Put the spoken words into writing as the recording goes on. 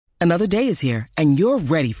Another day is here, and you're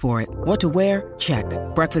ready for it. What to wear? Check.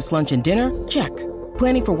 Breakfast, lunch, and dinner? Check.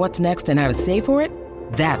 Planning for what's next and how to save for it?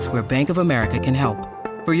 That's where Bank of America can help.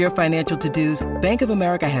 For your financial to-dos, Bank of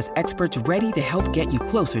America has experts ready to help get you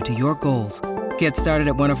closer to your goals. Get started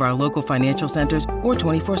at one of our local financial centers or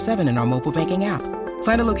 24/7 in our mobile banking app.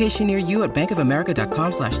 Find a location near you at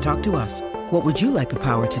bankofamerica.com/talktous. What would you like the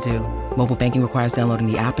power to do? Mobile banking requires downloading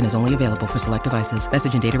the app and is only available for select devices.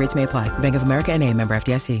 Message and data rates may apply. Bank of America N.A., member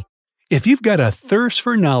FDIC. If you've got a thirst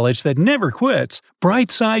for knowledge that never quits,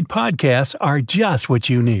 Brightside Podcasts are just what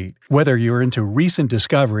you need. Whether you're into recent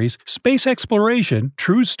discoveries, space exploration,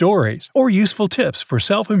 true stories, or useful tips for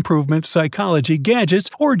self-improvement, psychology, gadgets,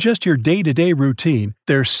 or just your day-to-day routine,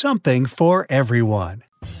 there's something for everyone.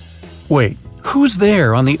 Wait, who's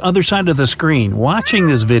there on the other side of the screen watching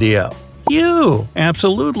this video? You!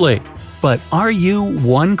 Absolutely! But are you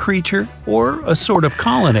one creature or a sort of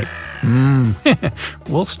colony?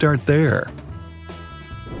 We'll start there.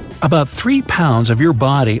 About 3 pounds of your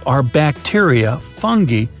body are bacteria,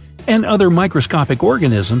 fungi, and other microscopic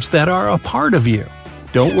organisms that are a part of you.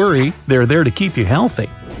 Don't worry, they're there to keep you healthy.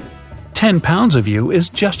 10 pounds of you is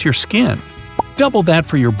just your skin. Double that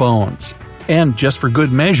for your bones. And just for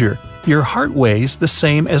good measure, your heart weighs the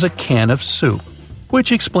same as a can of soup.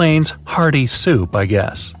 Which explains hearty soup, I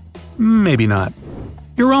guess. Maybe not.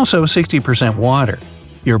 You're also 60% water.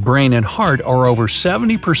 Your brain and heart are over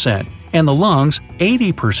 70%, and the lungs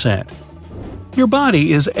 80%. Your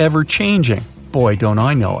body is ever-changing. Boy, don't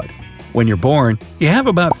I know it. When you're born, you have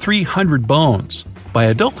about 300 bones. By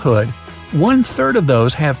adulthood, 1/3 of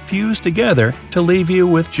those have fused together to leave you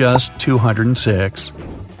with just 206.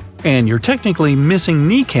 And you're technically missing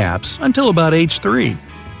kneecaps until about age 3.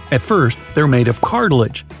 At first, they're made of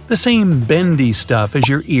cartilage, the same bendy stuff as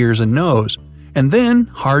your ears and nose, and then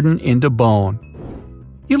harden into bone.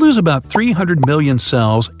 You lose about 300 million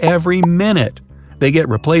cells every minute. They get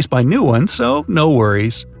replaced by new ones, so no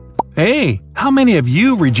worries. Hey, how many of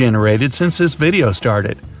you regenerated since this video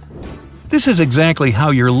started? This is exactly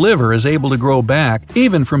how your liver is able to grow back,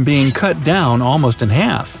 even from being cut down almost in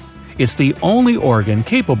half. It's the only organ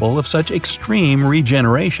capable of such extreme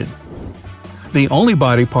regeneration. The only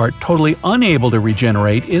body part totally unable to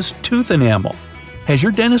regenerate is tooth enamel. Has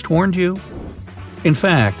your dentist warned you? In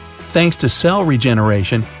fact, thanks to cell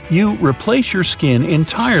regeneration, you replace your skin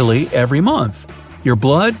entirely every month, your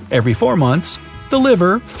blood every 4 months, the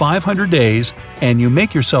liver 500 days, and you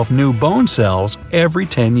make yourself new bone cells every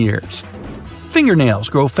 10 years. Fingernails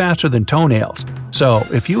grow faster than toenails, so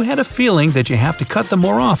if you had a feeling that you have to cut them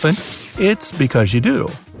more often, it's because you do.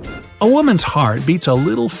 A woman's heart beats a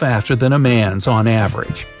little faster than a man's on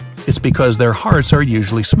average. It's because their hearts are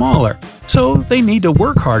usually smaller, so they need to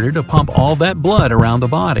work harder to pump all that blood around the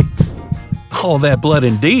body. All that blood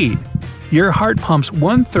indeed! Your heart pumps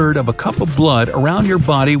 1/3 of a cup of blood around your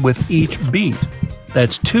body with each beat.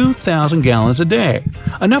 That's 2,000 gallons a day,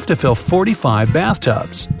 enough to fill 45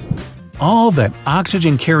 bathtubs. All that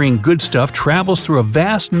oxygen-carrying good stuff travels through a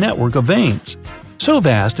vast network of veins. So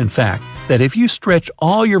vast, in fact, that if you stretch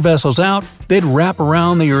all your vessels out, they'd wrap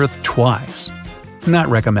around the Earth twice. Not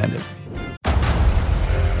recommended.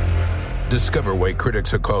 Discover why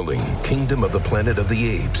critics are calling Kingdom of the Planet of the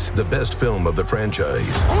Apes the best film of the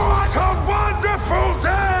franchise. What a wonderful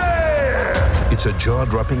day! It's a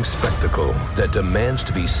jaw-dropping spectacle that demands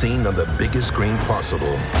to be seen on the biggest screen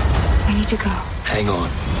possible. I need to go. Hang on.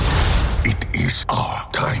 It is our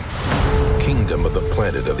time. Kingdom of the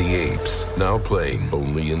Planet of the Apes. Now playing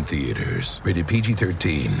only in theaters. Rated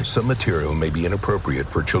PG-13. Some material may be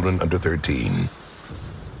inappropriate for children under 13.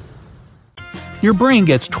 Your brain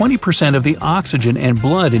gets 20% of the oxygen and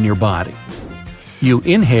blood in your body. You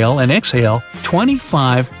inhale and exhale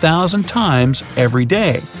 25,000 times every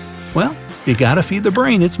day. Well, you gotta feed the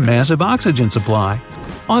brain its massive oxygen supply.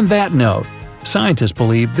 On that note, scientists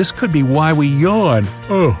believe this could be why we yawn.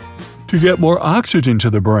 To get more oxygen to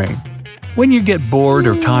the brain. When you get bored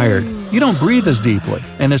or tired, you don't breathe as deeply,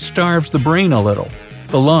 and it starves the brain a little.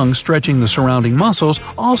 The lungs stretching the surrounding muscles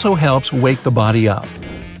also helps wake the body up.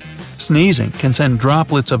 Sneezing can send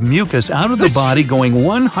droplets of mucus out of the body going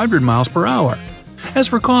 100 miles per hour. As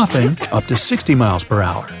for coughing, up to 60 miles per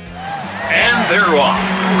hour. And they're off.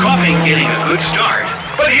 Coughing getting a good start.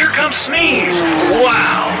 But here comes Sneeze.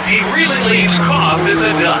 Wow, he really leaves cough in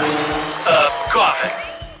the dust. Coughing.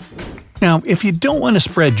 Now, if you don't want to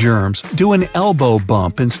spread germs, do an elbow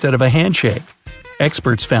bump instead of a handshake.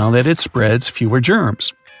 Experts found that it spreads fewer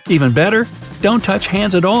germs. Even better, don't touch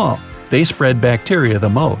hands at all. They spread bacteria the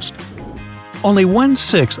most. Only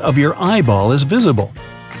 1/6 of your eyeball is visible.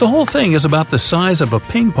 The whole thing is about the size of a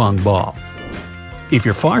ping pong ball. If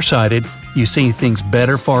you're farsighted, You see things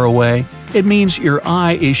better far away? It means your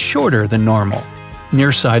eye is shorter than normal.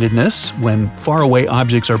 Nearsightedness, when faraway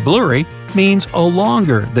objects are blurry, means a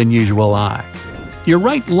longer than usual eye. Your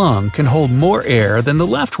right lung can hold more air than the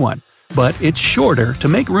left one, but it's shorter to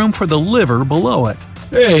make room for the liver below it.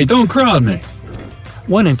 Hey, don't crowd me!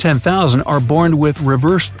 1 in 10,000 are born with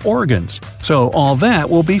reversed organs, so all that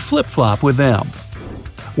will be flip-flop with them.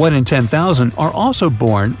 1 in 10,000 are also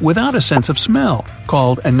born without a sense of smell,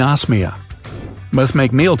 called anosmia. Must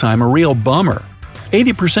make mealtime a real bummer.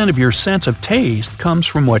 80% of your sense of taste comes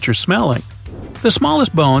from what you're smelling. The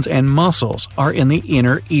smallest bones and muscles are in the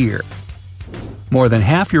inner ear. More than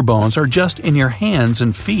half your bones are just in your hands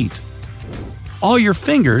and feet. All your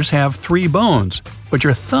fingers have 3 bones, but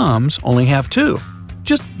your thumbs only have 2.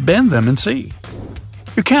 Just bend them and see.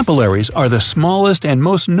 Your capillaries are the smallest and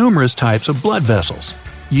most numerous types of blood vessels.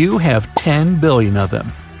 You have 10 billion of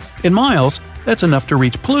them. In miles, that's enough to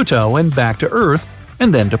reach Pluto and back to Earth,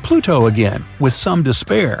 and then to Pluto again, with some to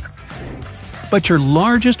spare. But your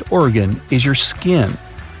largest organ is your skin.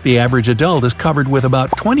 The average adult is covered with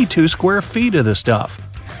about 22 square feet of the stuff.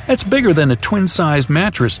 That's bigger than a twin-sized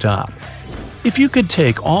mattress top. If you could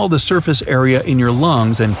take all the surface area in your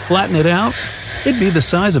lungs and flatten it out, it'd be the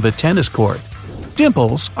size of a tennis court.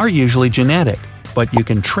 Dimples are usually genetic, but you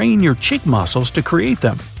can train your cheek muscles to create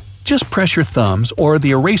them. Just press your thumbs or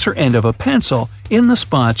the eraser end of a pencil in the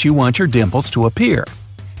spots you want your dimples to appear.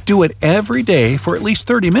 Do it every day for at least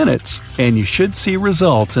 30 minutes, and you should see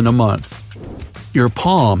results in a month. Your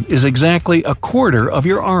palm is exactly a quarter of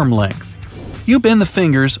your arm length. You bend the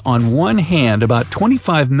fingers on one hand about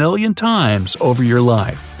 25 million times over your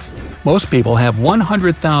life. Most people have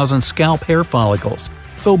 100,000 scalp hair follicles,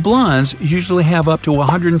 though blondes usually have up to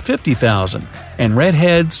 150,000, and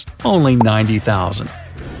redheads only 90,000.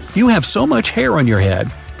 You have so much hair on your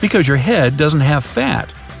head because your head doesn't have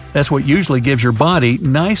fat. That's what usually gives your body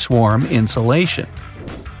nice warm insulation.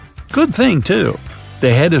 Good thing, too.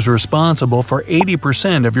 The head is responsible for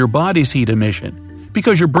 80% of your body's heat emission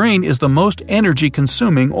because your brain is the most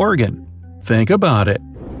energy-consuming organ. Think about it.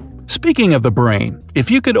 Speaking of the brain, if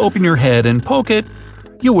you could open your head and poke it,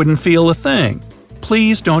 you wouldn't feel a thing.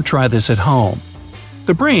 Please don't try this at home.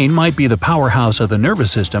 The brain might be the powerhouse of the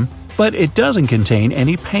nervous system, but it doesn't contain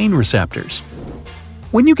any pain receptors.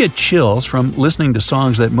 When you get chills from listening to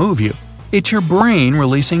songs that move you, it's your brain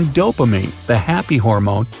releasing dopamine, the happy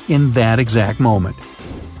hormone, in that exact moment.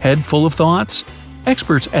 Head full of thoughts?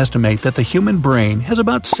 Experts estimate that the human brain has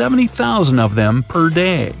about 70,000 of them per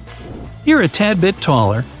day. You're a tad bit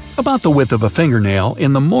taller, about the width of a fingernail,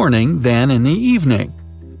 in the morning than in the evening.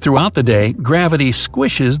 Throughout the day, gravity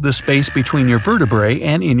squishes the space between your vertebrae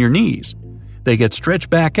and in your knees. They get stretched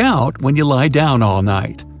back out when you lie down all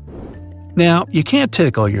night. Now, you can't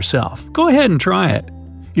tickle yourself. Go ahead and try it.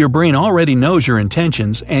 Your brain already knows your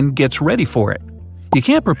intentions and gets ready for it. You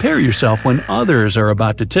can't prepare yourself when others are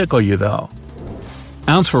about to tickle you, though.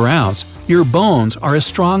 Ounce for ounce, your bones are as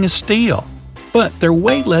strong as steel. But they're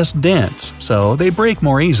way less dense, so they break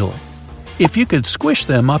more easily. If you could squish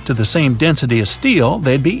them up to the same density as steel,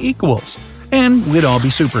 they'd be equals. And we'd all be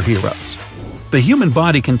superheroes. The human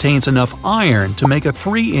body contains enough iron to make a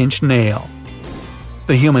 3-inch nail.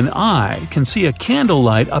 The human eye can see a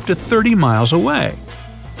candlelight up to 30 miles away.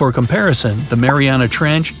 For comparison, the Mariana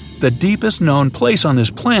Trench, the deepest known place on this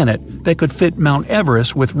planet that could fit Mount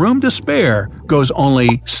Everest with room to spare, goes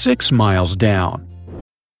only 6 miles down.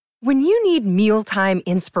 When you need mealtime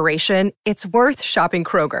inspiration, it's worth shopping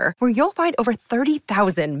Kroger, where you'll find over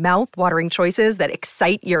 30,000 mouth-watering choices that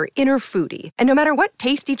excite your inner foodie. And no matter what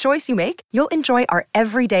tasty choice you make, you'll enjoy our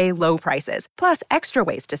everyday low prices, plus extra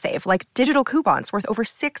ways to save, like digital coupons worth over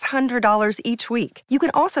 $600 each week. You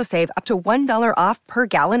can also save up to $1 off per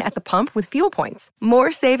gallon at the pump with fuel points.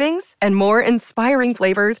 More savings and more inspiring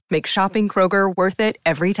flavors make shopping Kroger worth it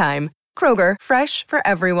every time. Kroger, fresh for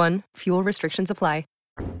everyone. Fuel restrictions apply.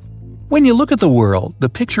 When you look at the world, the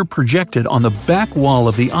picture projected on the back wall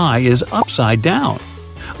of the eye is upside down.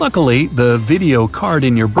 Luckily, the video card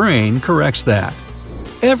in your brain corrects that.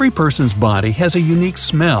 Every person's body has a unique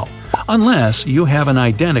smell, unless you have an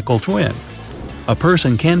identical twin. A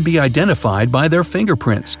person can be identified by their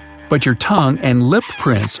fingerprints, but your tongue and lip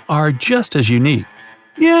prints are just as unique.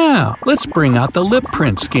 Yeah, let's bring out the lip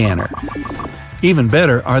print scanner. Even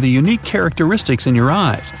better are the unique characteristics in your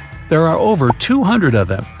eyes. There are over 200 of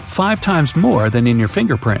them, 5 times more than in your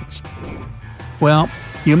fingerprints. Well,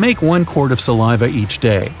 you make 1 quart of saliva each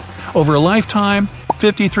day. Over a lifetime,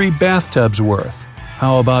 53 bathtubs worth.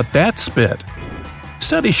 How about that spit?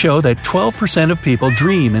 Studies show that 12% of people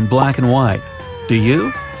dream in black and white. Do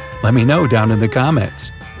you? Let me know down in the comments.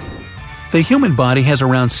 The human body has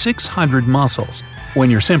around 600 muscles. When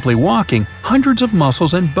you're simply walking, hundreds of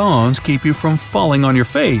muscles and bones keep you from falling on your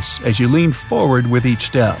face as you lean forward with each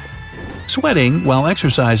step. Sweating while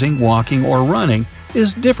exercising, walking, or running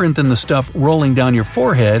is different than the stuff rolling down your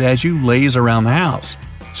forehead as you laze around the house.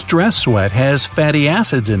 Stress sweat has fatty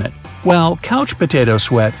acids in it, while couch potato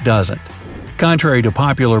sweat doesn't. Contrary to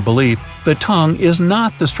popular belief, the tongue is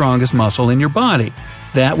not the strongest muscle in your body.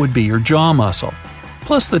 That would be your jaw muscle.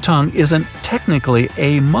 Plus, the tongue isn't technically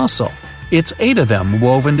a muscle. It's 8 of them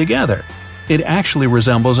woven together. It actually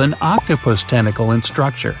resembles an octopus tentacle in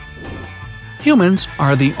structure. Humans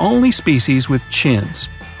are the only species with chins.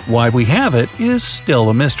 Why we have it is still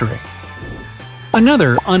a mystery.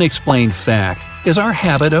 Another unexplained fact is our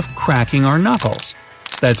habit of cracking our knuckles.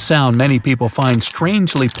 That sound many people find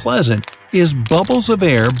strangely pleasant is bubbles of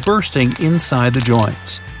air bursting inside the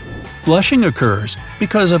joints. Blushing occurs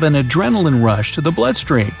because of an adrenaline rush to the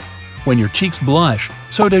bloodstream. When your cheeks blush,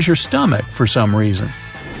 so does your stomach for some reason.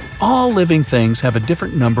 All living things have a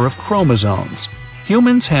different number of chromosomes.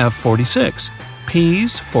 Humans have 46,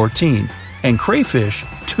 peas 14, and crayfish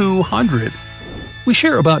 200. We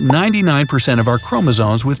share about 99% of our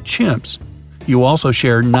chromosomes with chimps. You also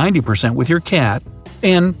share 90% with your cat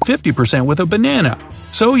and 50% with a banana.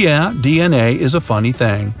 So yeah, DNA is a funny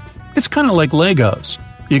thing. It's kind of like Legos.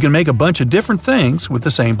 You can make a bunch of different things with the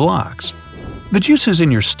same blocks. The juices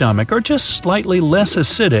in your stomach are just slightly less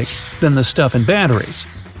acidic than the stuff in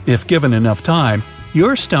batteries. If given enough time,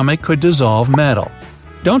 your stomach could dissolve metal.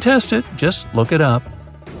 Don't test it, just look it up.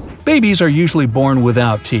 Babies are usually born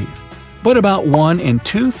without teeth, but about 1 in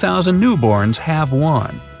 2,000 newborns have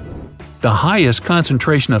one. The highest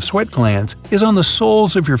concentration of sweat glands is on the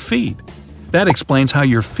soles of your feet. That explains how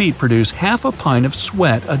your feet produce half a pint of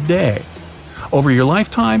sweat a day. Over your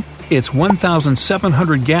lifetime, it's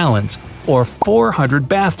 1,700 gallons or 400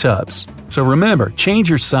 bathtubs. So remember, change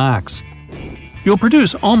your socks. You'll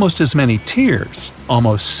produce almost as many tears,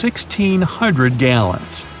 almost 1,600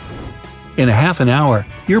 gallons. In a half an hour,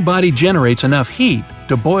 your body generates enough heat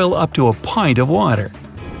to boil up to a pint of water.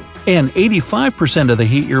 And 85% of the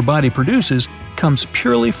heat your body produces comes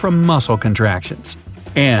purely from muscle contractions.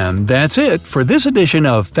 And that's it for this edition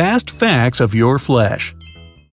of Fast Facts of Your Flesh.